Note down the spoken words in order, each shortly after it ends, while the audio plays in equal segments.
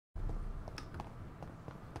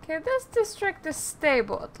Okay, this district is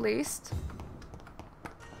stable at least.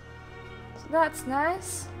 So that's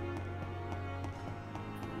nice.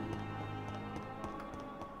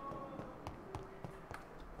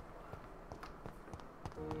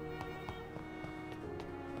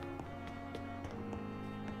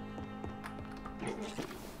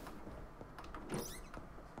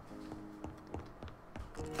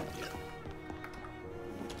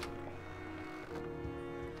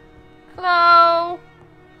 Hello?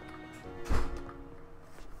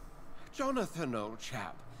 Jonathan, old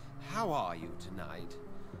chap, how are you tonight?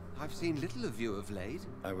 I've seen little of you of late.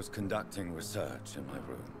 I was conducting research in my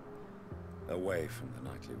room, away from the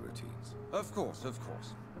nightly routines. Of course, of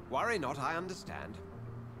course. Worry not, I understand.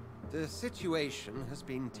 The situation has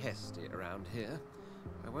been testy around here.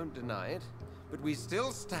 I won't deny it, but we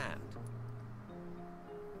still stand.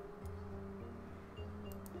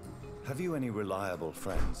 Have you any reliable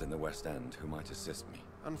friends in the West End who might assist me?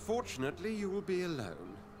 Unfortunately, you will be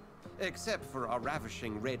alone. Except for our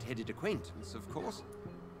ravishing red-headed acquaintance, of course.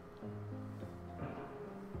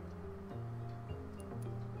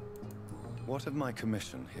 What of my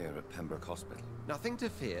commission here at Pembroke Hospital? Nothing to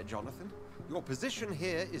fear, Jonathan. Your position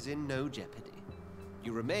here is in no jeopardy.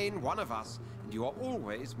 You remain one of us, and you are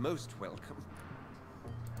always most welcome.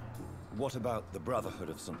 What about the Brotherhood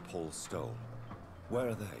of St. Paul's Stole? Where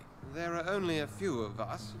are they? There are only a few of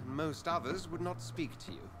us, and most others would not speak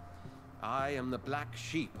to you. I am the black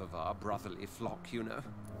sheep of our brotherly flock, you know.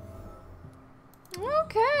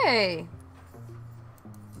 Okay.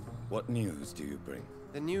 What news do you bring?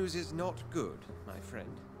 The news is not good, my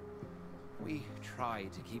friend. We try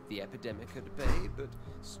to keep the epidemic at bay, but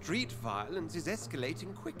street violence is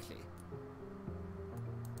escalating quickly.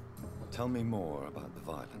 Tell me more about the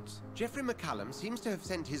violence. Geoffrey McCallum seems to have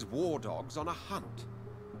sent his war dogs on a hunt.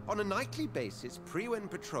 On a nightly basis, Prewen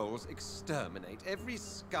patrols exterminate every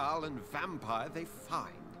skull and vampire they find.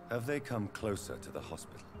 Have they come closer to the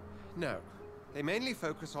hospital? No. They mainly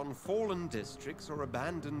focus on fallen districts or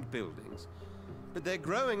abandoned buildings. But they're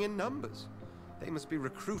growing in numbers. They must be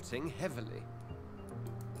recruiting heavily.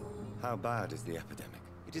 How bad is the epidemic?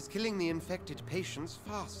 It is killing the infected patients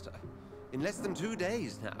faster. In less than 2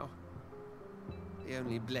 days now. The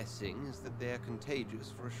only blessing is that they are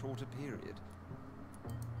contagious for a shorter period.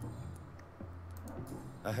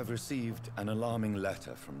 I have received an alarming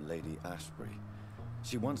letter from Lady Ashbury.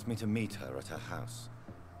 She wants me to meet her at her house.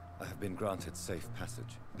 I have been granted safe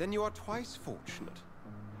passage. Then you are twice fortunate.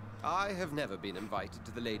 I have never been invited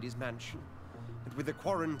to the lady's mansion. And with the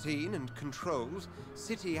quarantine and controls,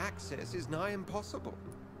 city access is nigh impossible.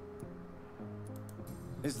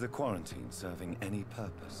 Is the quarantine serving any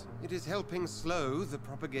purpose? It is helping slow the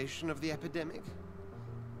propagation of the epidemic.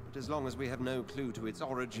 But as long as we have no clue to its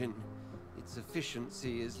origin, its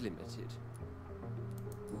efficiency is limited.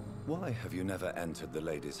 Why have you never entered the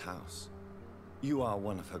lady's house? You are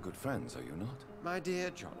one of her good friends, are you not? My dear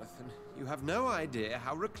Jonathan, you have no idea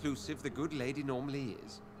how reclusive the good lady normally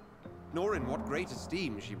is, nor in what great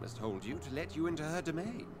esteem she must hold you to let you into her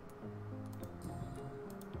domain.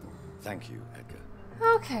 Thank you, Edgar.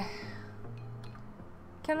 Okay.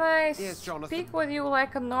 Can I Yes, Jonathan. speak with you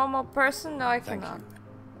like a normal person? No, I Thank cannot. you.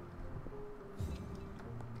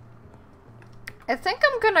 I think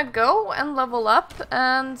I'm gonna go and level up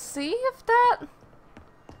and see if that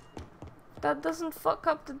doesn't fuck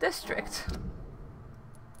up the district.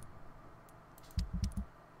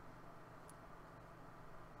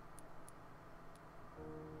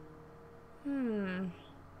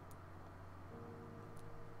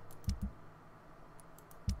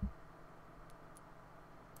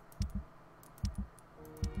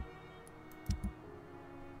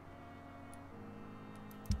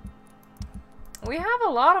 We have a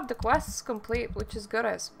lot of the quests complete, which is good,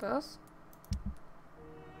 I suppose.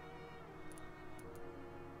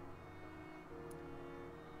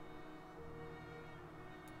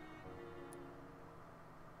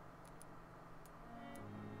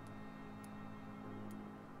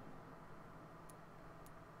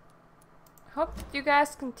 Hope you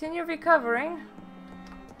guys continue recovering.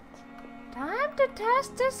 Time to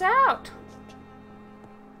test this out.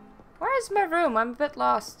 Where is my room? I'm a bit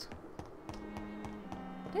lost.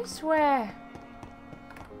 This way.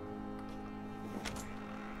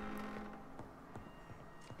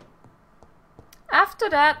 After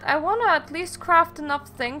that, I want to at least craft enough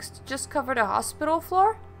things to just cover the hospital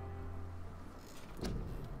floor.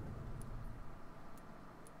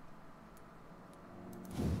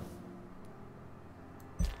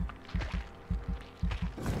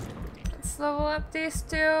 Let's level up these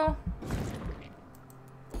two.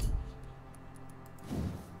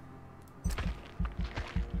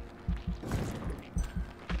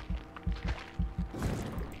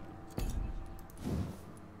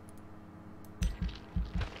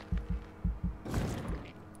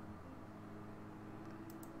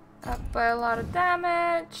 by a lot of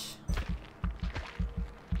damage.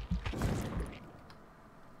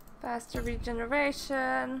 Faster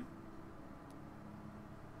regeneration.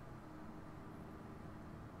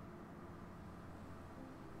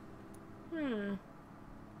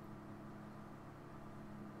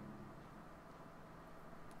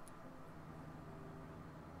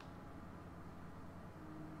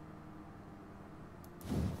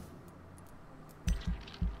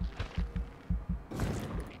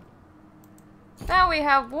 Now we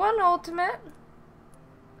have one ultimate,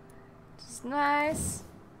 which is nice.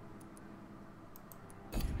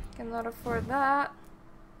 Cannot afford that.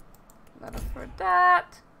 Cannot afford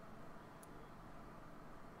that.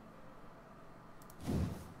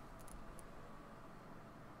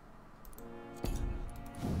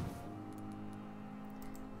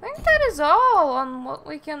 I think that is all on what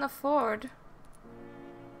we can afford.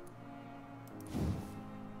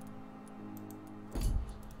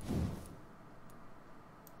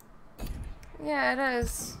 Yeah, it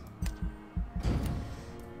is.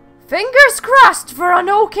 Fingers crossed for an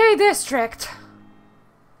okay district.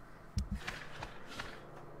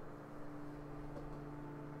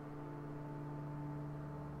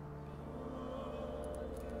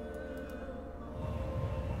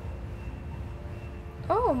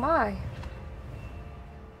 Oh my.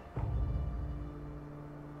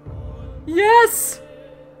 Yes!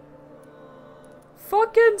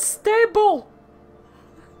 Fucking stable!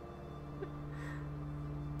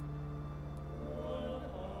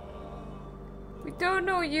 We don't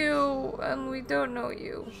know you, and we don't know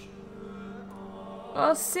you.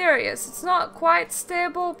 Well, serious, it's not quite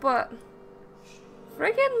stable, but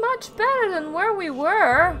friggin' much better than where we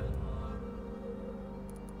were.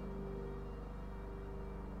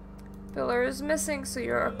 Pillar is missing, so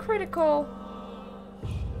you're a critical.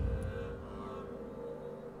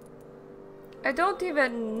 I don't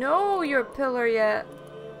even know your pillar yet.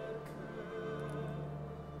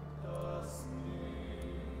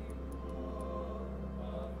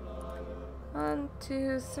 One,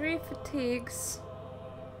 two, 3 fatigues.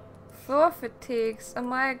 4 fatigues. A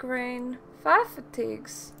migraine. 5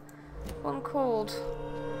 fatigues. 1 cold.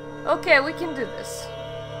 Okay, we can do this.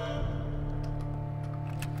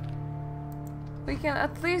 We can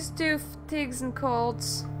at least do fatigues and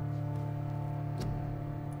colds.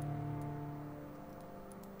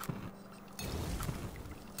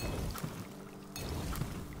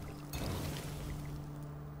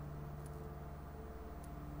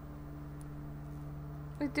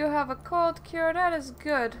 We do have a cold cure, that is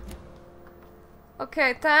good.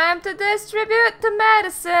 Okay, time to distribute the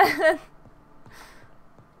medicine.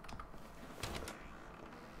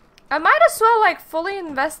 I might as well like fully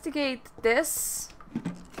investigate this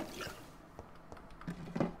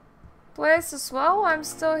place as well while I'm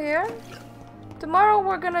still here. Tomorrow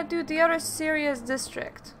we're gonna do the other serious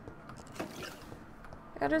district.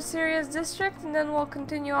 The other serious district, and then we'll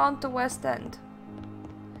continue on to West End.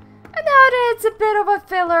 I know that it's a bit of a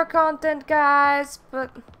filler content, guys,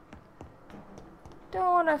 but don't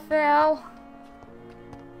wanna fail.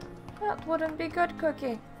 That wouldn't be good,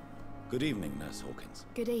 Cookie. Good evening, Nurse Hawkins.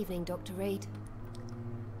 Good evening, Dr. Reid.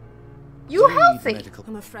 You healthy?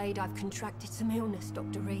 I'm afraid I've contracted some illness,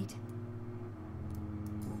 Dr. Reid.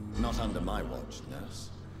 Not under my watch, nurse.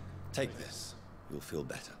 Take this. You'll feel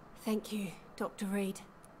better. Thank you, Dr. Reid.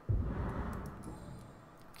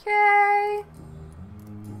 Okay.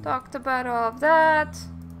 Talked about all of that.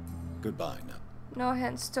 Goodbye, now. No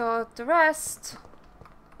hints to the rest.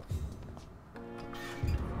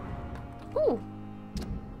 Ooh.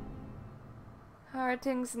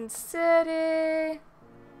 Hartington City.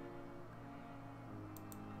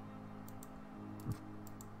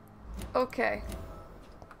 Okay.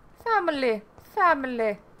 Family.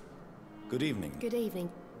 Family. Good evening. Good evening.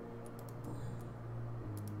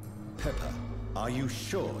 Pepper, are you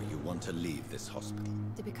sure you want to leave this hospital?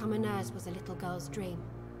 To become a nurse was a little girl's dream.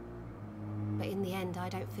 But in the end, I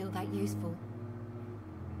don't feel that useful.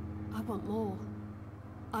 I want more.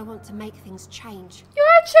 I want to make things change. You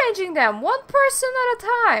are changing them, one person at a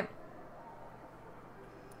time.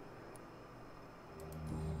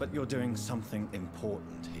 But you're doing something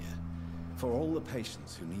important here. For all the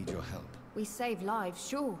patients who need your help. We save lives,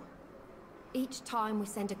 sure. Each time we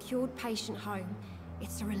send a cured patient home,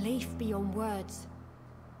 it's a relief beyond words.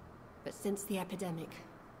 But since the epidemic,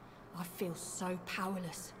 I feel so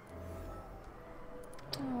powerless.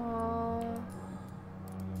 Aww.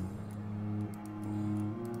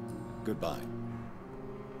 Goodbye.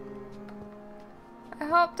 I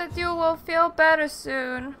hope that you will feel better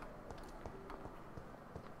soon.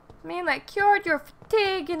 I mean, like, cured your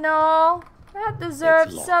fatigue, you know. That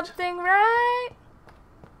deserves something, right?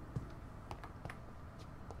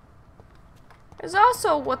 There's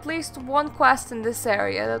also at least one quest in this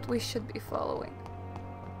area that we should be following.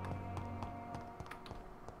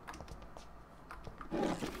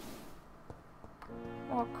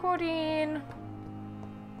 More codeine.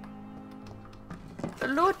 The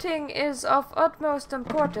looting is of utmost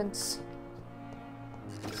importance.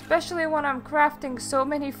 Especially when I'm crafting so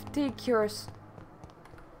many fatigue cures.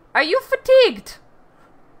 Are you fatigued?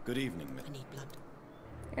 Good evening, Miss. I need blood.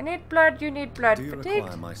 You need blood, you need blood. Do you Fatigued?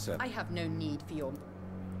 require my service? I have no need for your...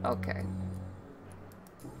 Okay.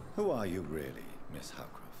 Who are you really, Miss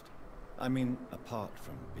Howcroft? I mean, apart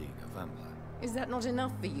from being a vampire. Is that not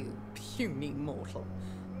enough for you, puny mortal?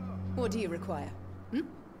 What do you require?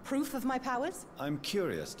 Proof of my powers? I'm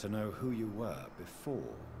curious to know who you were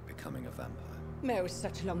before becoming a vampire. No,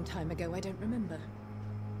 such a long time ago, I don't remember.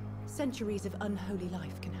 Centuries of unholy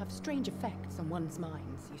life can have strange effects on one's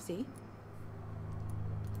minds, you see?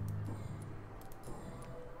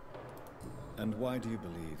 And why do you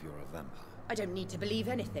believe you're a vampire? I don't need to believe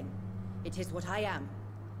anything. It is what I am.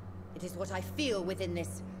 It is what I feel within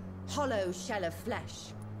this hollow shell of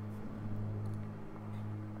flesh.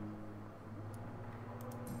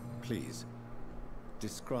 Please,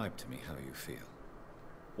 describe to me how you feel.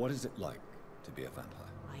 What is it like to be a vampire?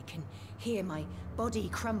 I can hear my body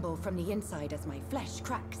crumble from the inside as my flesh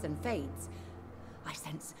cracks and fades. I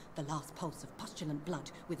sense the last pulse of pustulant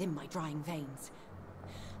blood within my drying veins.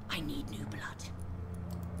 I need new blood.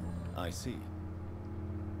 I see.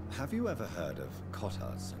 Have you ever heard of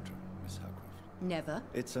Cotard's syndrome, Miss Howcroft? Never.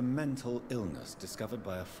 It's a mental illness discovered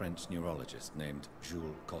by a French neurologist named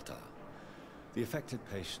Jules Cotard. The affected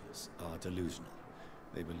patients are delusional.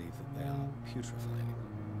 They believe that they are putrefying,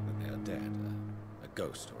 that they are dead, a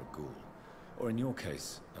ghost or a ghoul, or in your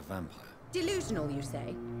case, a vampire. Delusional, you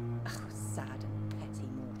say? Oh, sad and petty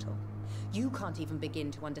mortal. You can't even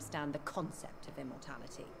begin to understand the concept of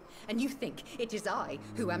immortality. And you think it is I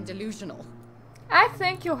who am delusional. I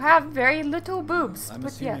think you have very little boobs, I'm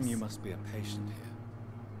but assuming yes. you must be a patient here.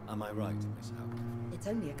 Am I right, Miss Howcroft? It's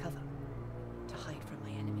only a cover. To hide from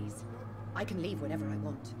my enemies. I can leave whenever I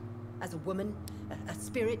want. As a woman, a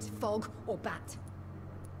spirit, fog, or bat.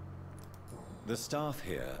 The staff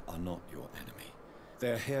here are not your enemy.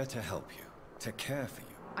 They're here to help you, to care for you.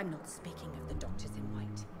 I'm not speaking of the doctors in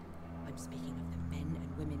white. I'm speaking of the men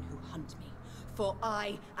and women who hunt me. For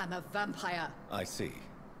I am a vampire. I see.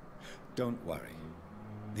 Don't worry.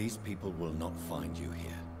 These people will not find you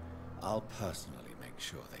here. I'll personally make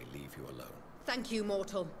sure they leave you alone. Thank you,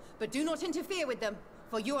 mortal. But do not interfere with them,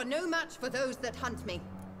 for you are no match for those that hunt me.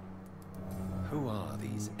 Who are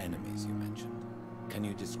these enemies you mentioned? Can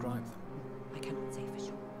you describe them? I cannot say for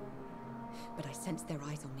sure. But I sense their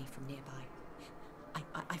eyes on me from nearby.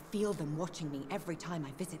 I feel them watching me every time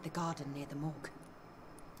I visit the garden near the morgue.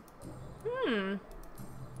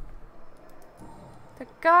 The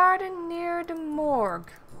garden near the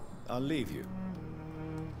morgue. I'll leave you.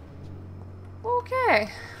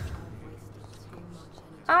 Okay.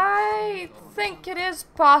 I think it is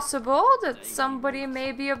possible that somebody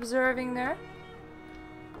may be observing there.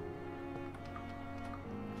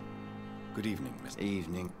 Good evening, Mr.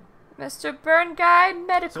 Evening. Mr. Burn Guy,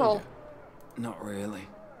 medical. Soldier. Not really.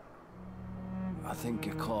 I think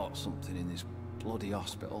I caught something in this bloody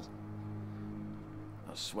hospital.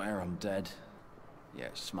 I swear I'm dead,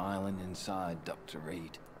 yet smiling inside, Dr.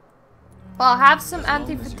 Reid. Well, have some As long as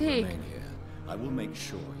you anti-fatigue. remain here, I will make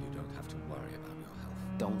sure you don't have to worry about your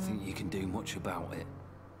health. Don't think you can do much about it.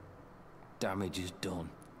 Damage is done.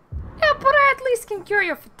 Yeah, but I at least can cure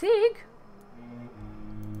your fatigue.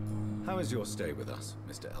 How is your stay with us,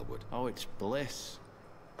 Mr. Elwood? Oh, it's bliss.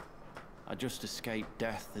 I just escaped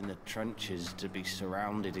death in the trenches to be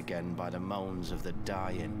surrounded again by the moans of the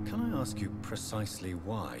dying. Can I ask you precisely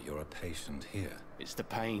why you're a patient here? It's the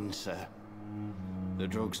pain, sir. The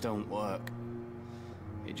drugs don't work.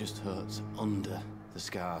 It just hurts under the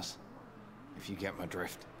scars, if you get my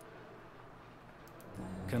drift.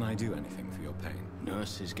 Can I do anything for your pain?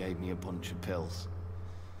 Nurses gave me a bunch of pills.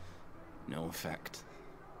 No effect.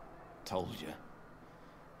 Told you.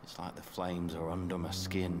 It's like the flames are under my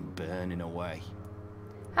skin, burning away.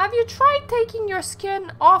 Have you tried taking your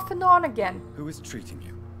skin off and on again? Who is treating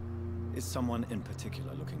you? Is someone in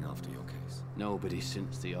particular looking after your case? Nobody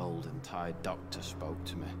since the old and tired doctor spoke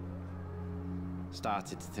to me.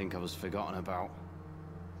 Started to think I was forgotten about.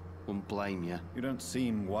 Wouldn't blame you. You don't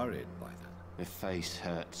seem worried by that. My face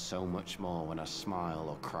hurts so much more when I smile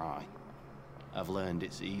or cry. I've learned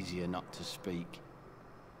it's easier not to speak.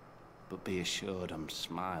 But be assured I'm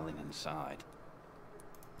smiling inside.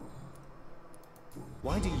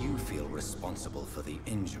 Why do you feel responsible for the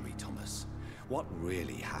injury, Thomas? What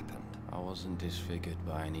really happened? I wasn't disfigured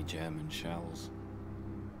by any German shells.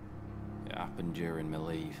 It happened during my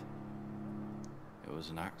leave. It was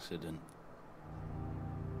an accident.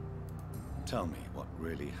 Tell me what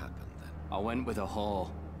really happened then. I went with a whore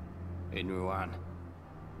in Rouen.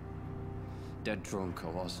 Dead drunk I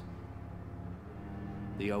was.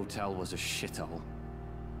 The hotel was a shithole.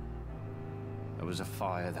 There was a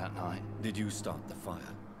fire that night. Did you start the fire?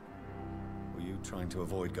 Were you trying to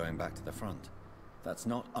avoid going back to the front? That's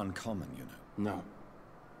not uncommon, you know. No.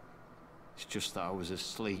 It's just that I was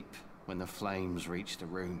asleep when the flames reached the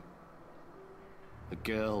room. The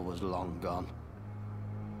girl was long gone.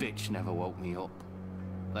 Bitch never woke me up.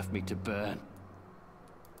 Left me to burn.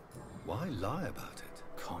 Why lie about it?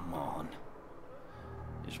 Come on.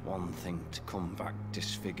 It's one thing to come back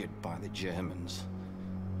disfigured by the Germans,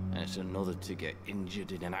 and it's another to get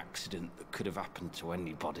injured in an accident that could have happened to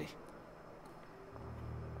anybody.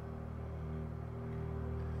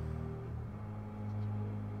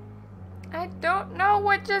 I don't know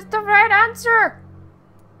which is the right answer.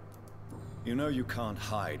 You know you can't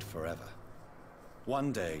hide forever.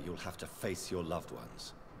 One day you'll have to face your loved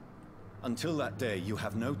ones. Until that day, you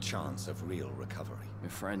have no chance of real recovery. My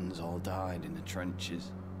friends all died in the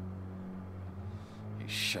trenches.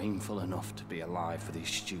 It's shameful enough to be alive for these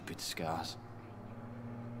stupid scars.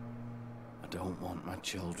 I don't want my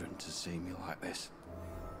children to see me like this.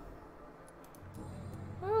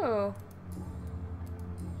 Oh.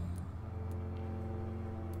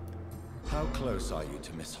 How close are you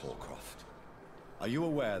to Miss Horcroft? Are you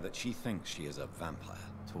aware that she thinks she is a vampire?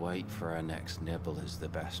 To wait for her next nibble is the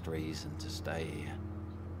best reason to stay here.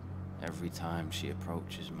 Every time she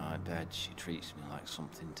approaches my bed, she treats me like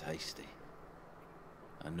something tasty.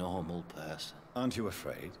 A normal person. Aren't you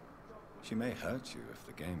afraid? She may hurt you if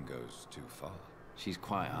the game goes too far. She's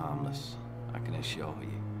quite harmless, I can assure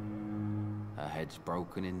you. Her head's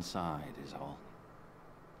broken inside is all.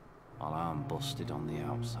 While I'm busted on the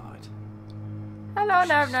outside. Hello,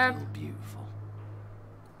 She's Nerve. still beautiful.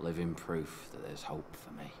 Living proof that there's hope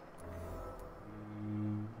for me.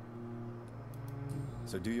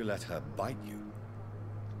 So do you let her bite you?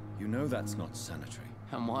 You know that's not sanitary.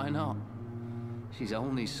 And why not? She's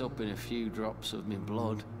only supping a few drops of my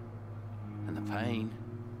blood. And the pain,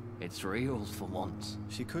 it's real for once.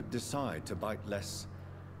 She could decide to bite less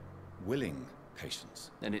willing patients.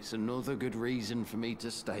 Then it's another good reason for me to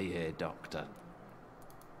stay here, Doctor.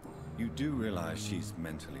 You do realize she's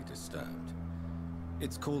mentally disturbed.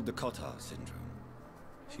 It's called the Cotard syndrome.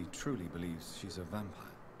 She truly believes she's a vampire.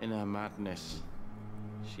 In her madness,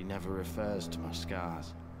 she never refers to my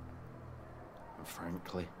scars. And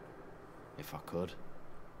frankly, if I could,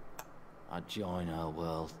 I'd join her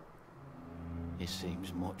world. It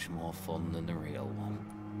seems much more fun than the real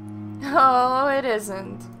one. Oh, it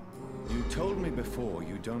isn't. You told me before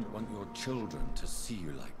you don't want your children to see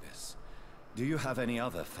you like this. Do you have any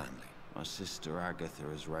other family? My sister Agatha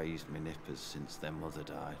has raised me nippers since their mother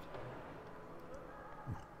died.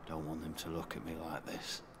 Don't want them to look at me like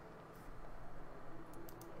this.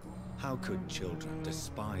 How could children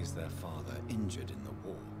despise their father injured in the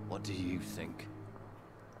war? What do you think?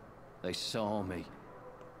 They saw me.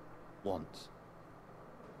 Once.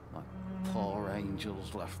 My poor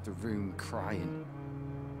angels left the room crying.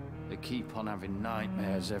 They keep on having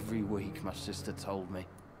nightmares every week, my sister told me.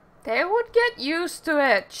 They would get used to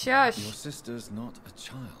it. Shush. Your sister's not a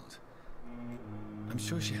child. I'm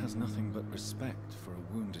sure she has nothing but respect for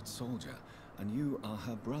a wounded soldier, and you are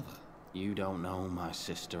her brother. You don't know my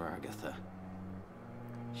sister Agatha.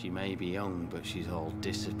 She may be young, but she's all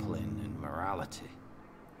discipline and morality.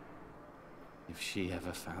 If she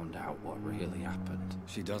ever found out what really happened...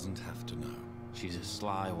 She doesn't have to know. She's a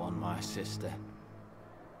sly one, my sister.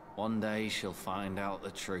 One day she'll find out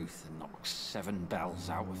the truth and knock 7 bells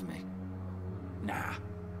out of me. Nah.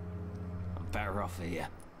 I'm better off here.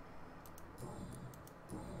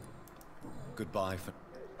 Goodbye for...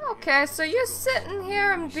 Okay, so you're sitting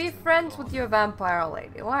here and be friends with your vampire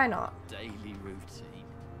lady. Why not? Daily routine.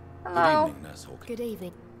 Hello. Good evening, Nurse Hawkins. Good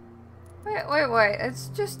evening. Wait. It's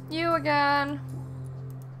just you again.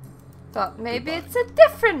 Thought maybe Goodbye. it's a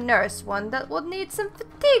different nurse, one that would need some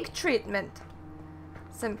fatigue treatment.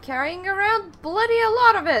 Some carrying around bloody a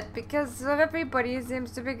lot of it because everybody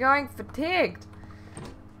seems to be going fatigued.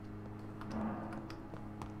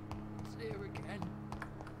 It's here again.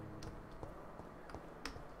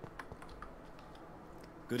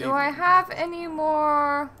 Good Do evening. I have any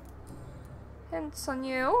more hints on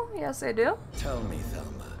you? Yes, I do. Tell me,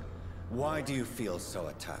 Thelma, why do you feel so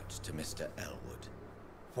attached to Mr. Elwood?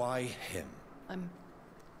 Why him? I'm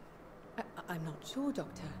not sure,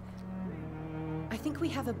 Doctor. I think we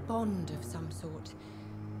have a bond of some sort.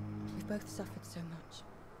 We've both suffered so much.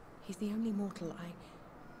 He's the only mortal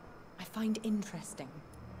I find interesting.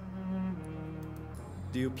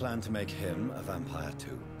 Do you plan to make him a vampire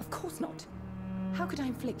too? Of course not. How could I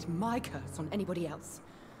inflict my curse on anybody else?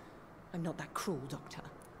 I'm not that cruel, Doctor.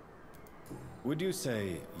 Would you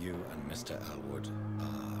say you and Mr. Elwood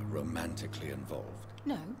are romantically involved?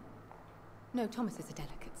 No. No, Thomas is a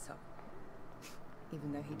delicate soul.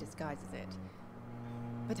 Even though he disguises it.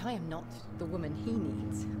 But I am not the woman he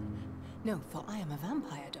needs. No, for I am a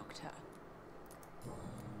vampire, Doctor.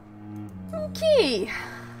 Okay.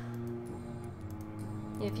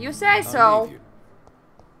 If you say I'll so. leave you.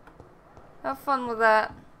 Have fun with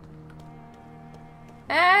that.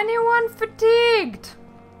 Anyone fatigued?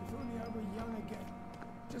 If only I were young again.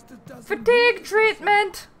 Just a dozen Fatigue years.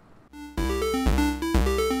 treatment.